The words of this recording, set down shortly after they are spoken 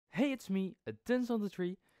Hey, it's me,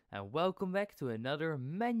 Duncan, and welcome back to another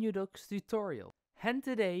MenuDocs tutorial. And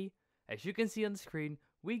today, as you can see on the screen,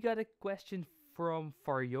 we got a question from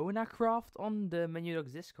FarionaCraft on the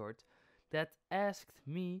MenuDocs Discord that asked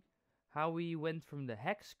me how we went from the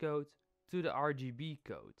hex code to the RGB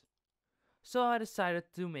code. So I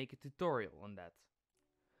decided to make a tutorial on that.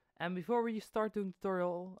 And before we start doing the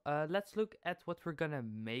tutorial, let's look at what we're gonna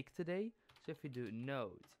make today. So if we do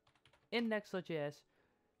node index.js,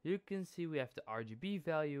 you can see we have the RGB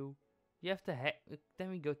value, you have the then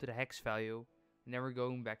we go to the hex value, and then we're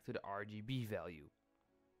going back to the RGB value.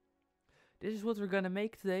 This is what we're gonna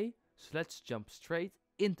make today, so let's jump straight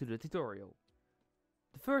into the tutorial.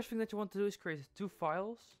 The first thing that you want to do is create two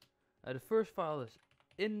files. The first file is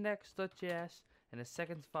index.js, and the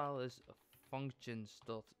second file is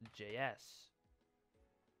functions.js.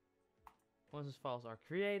 Once those files are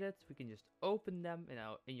created, we can just open them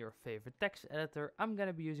in your favorite text editor. I'm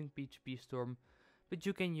gonna be using PHP Storm, but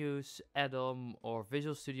you can use Atom or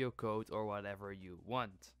Visual Studio Code or whatever you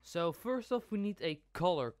want. So first off, we need a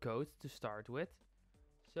color code to start with.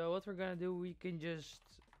 So what we're gonna do, you can just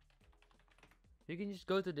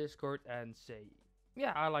go to Discord and say,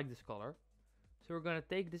 yeah, I like this color. So we're gonna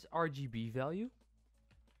take this RGB value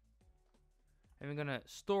and we're gonna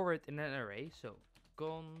store it in an array. So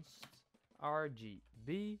const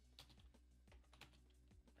RGB,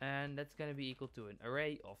 and that's going to be equal to an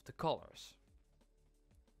array of the colors.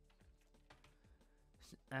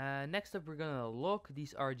 Next up, we're going to log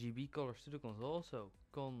these RGB colors to the console. So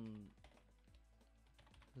console.log,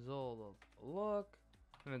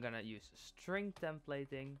 and we're going to use string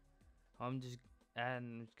templating. I'm just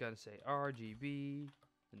going to say RGB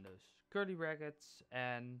in those curly brackets,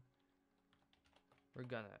 and we're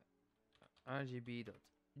going to RGB.join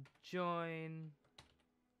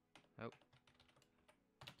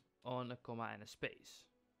on a comma and a space.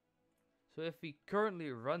 So if we currently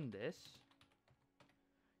run this,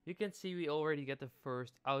 you can see we already get the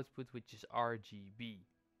first output, which is RGB.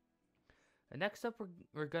 And next up,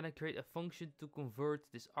 we're gonna create a function to convert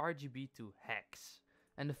this RGB to hex.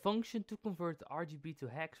 And the function to convert the RGB to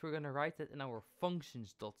hex, we're gonna write that in our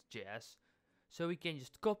functions.js, so we can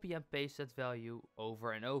just copy and paste that value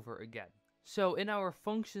over and over again. So in our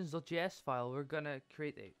functions.js file, we're gonna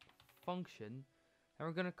create a function, and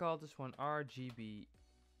we're gonna call this one Rgb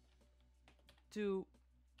Two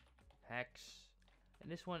Hex,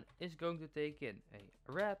 and this one is going to take in a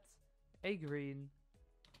red, a green,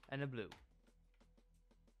 and a blue.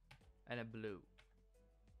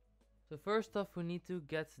 So first off, we need to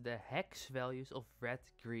get the hex values of red,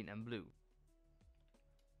 green, and blue.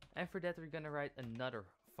 And for that, we're gonna write another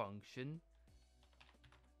function.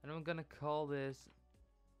 And I'm gonna call this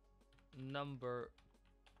number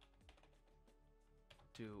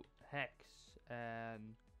to hex,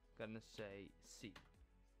 and gonna say C.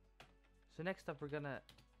 So next up, we're gonna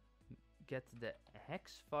get the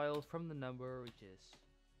hex file from the number, which is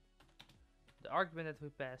the argument that we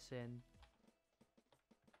pass in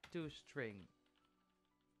to string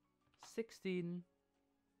 16.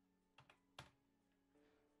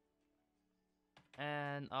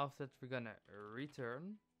 And after that, we're gonna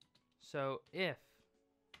return. So if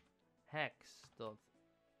hex.length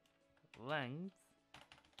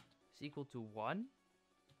is equal to 1,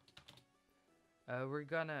 we're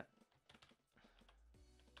gonna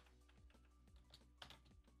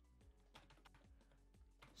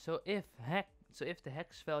if the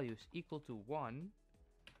hex value is equal to 1,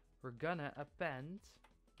 we're gonna append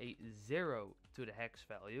a 0 to the hex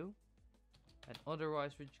value, and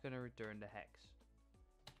otherwise we're just gonna return the hex.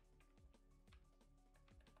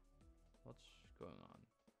 What's going on?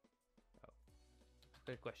 Oh,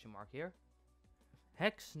 got a question mark here.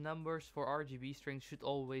 Hex numbers for RGB strings should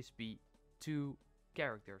always be 2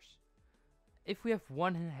 characters. If we have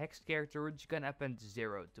one hex character, we're just gonna append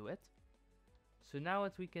 0 to it. So now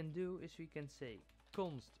what we can do is we can say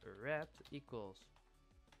const rep equals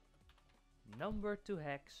number to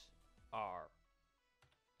hex r.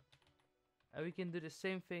 And we can do the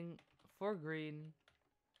same thing for green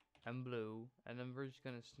and blue, and then we're just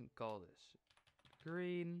gonna call this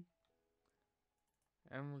green,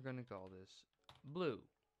 and we're gonna call this blue.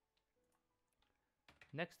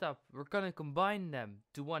 Next up, we're gonna combine them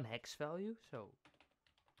to one hex value, so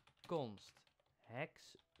const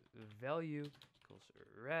hex value equals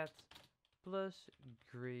red plus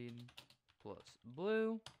green plus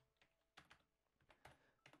blue.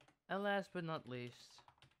 And last but not least,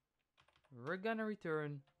 we're gonna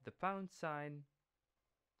return the £sign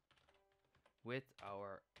with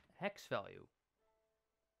our hex value.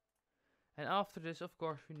 And after this, of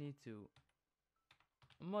course, we need to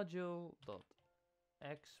module dot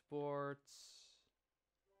exports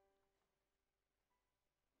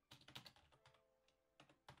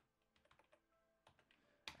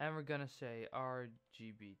and we're gonna say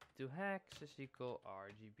Rgb To Hex is equal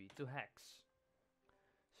Rgb To Hex.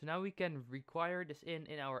 So now we can require this in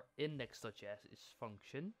our index.js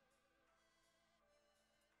function.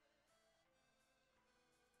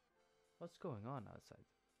 What's going on outside?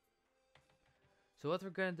 So what we're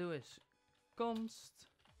gonna do is const,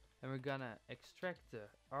 and we're gonna extract the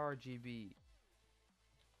Rgb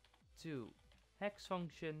Two Hex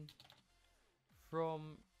function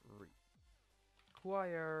from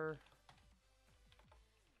require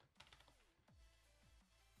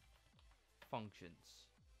functions.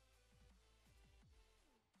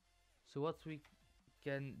 So what we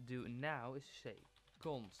can do now is say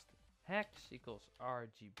const hex equals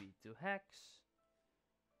Rgb To Hex.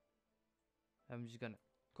 I'm just gonna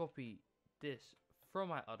copy this from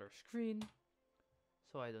my other screen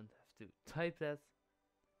so I don't have to type that.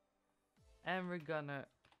 And we're gonna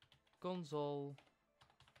console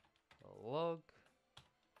log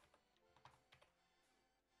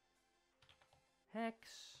hex,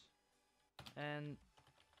 and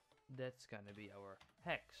that's gonna be our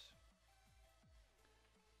hex.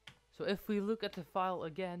 So if we look at the file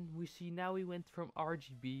again, we see now we went from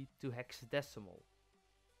Rgb to hexadecimal.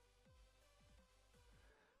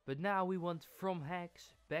 But now we want from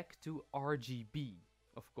hex back to Rgb,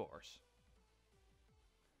 of course.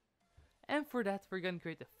 And for that we're going to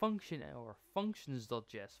create a function in our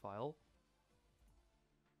functions.js file.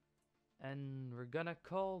 And we're gonna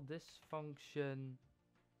call this function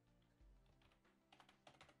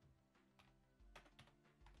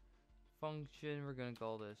we're gonna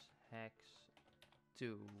call this hex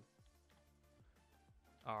to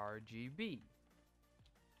Rgb.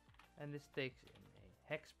 And this takes in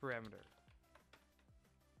a hex parameter.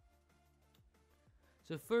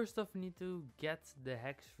 So first off, we need to get the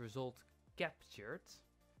hex result captured.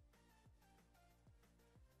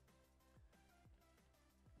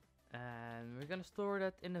 And we're gonna store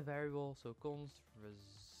that in a variable, so const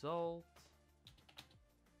result.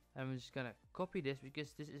 And we're just gonna copy this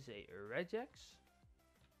because this is a regex.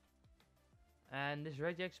 And this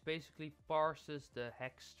regex basically parses the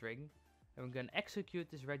hex string. And we're gonna execute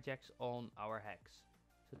this regex on our hex,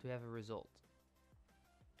 so to have a result.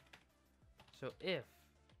 So if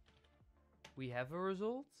we have a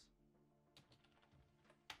result,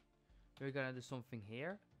 we're gonna do something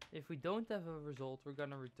here. If we don't have a result, we're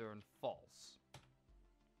gonna return false.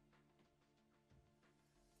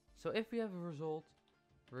 So if we have a result,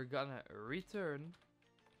 we're gonna return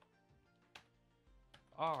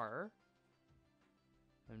R.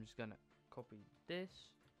 I'm just gonna copy this,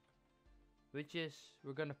 which is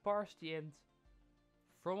we're gonna parse the int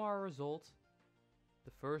from our result,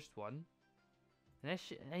 the first one.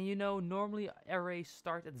 And you know, normally arrays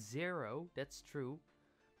start at 0, that's true,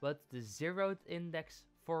 but the 0th index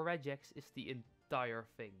for regex is the entire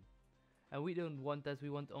thing. And we don't want that, we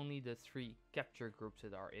want only the 3 capture groups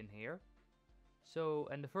that are in here. So,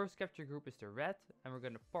 and the first capture group is the red, and we're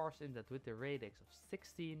gonna parse in that with the radix of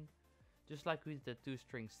 16, just like we did the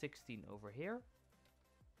toString 16 over here.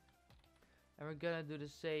 And we're gonna do the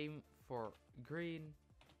same for green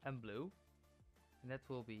and blue, and that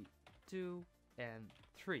will be 2 and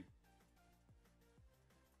 3.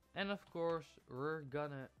 And of course we're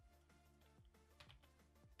gonna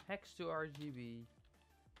hex to Rgb,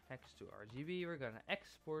 hex to Rgb, we're gonna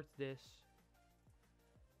export this,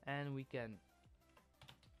 and we can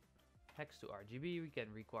hex to Rgb, we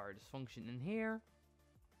can require this function in here.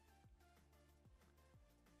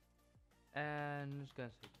 And I'm just gonna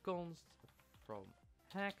say const from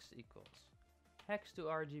hex equals hex to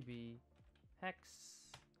Rgb, hex,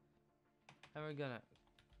 and we're gonna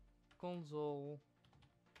console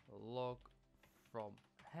log from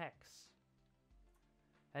hex.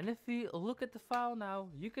 And if we look at the file now,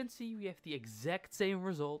 you can see we have the exact same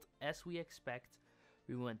result as we expect.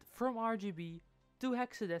 We went from Rgb to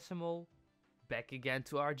hexadecimal, back again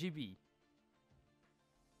to Rgb.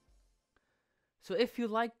 So if you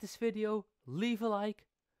liked this video, leave a like,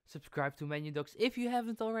 subscribe to MenuDocs if you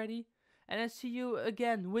haven't already, and I'll see you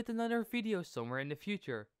again with another video somewhere in the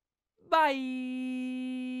future.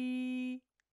 Bye!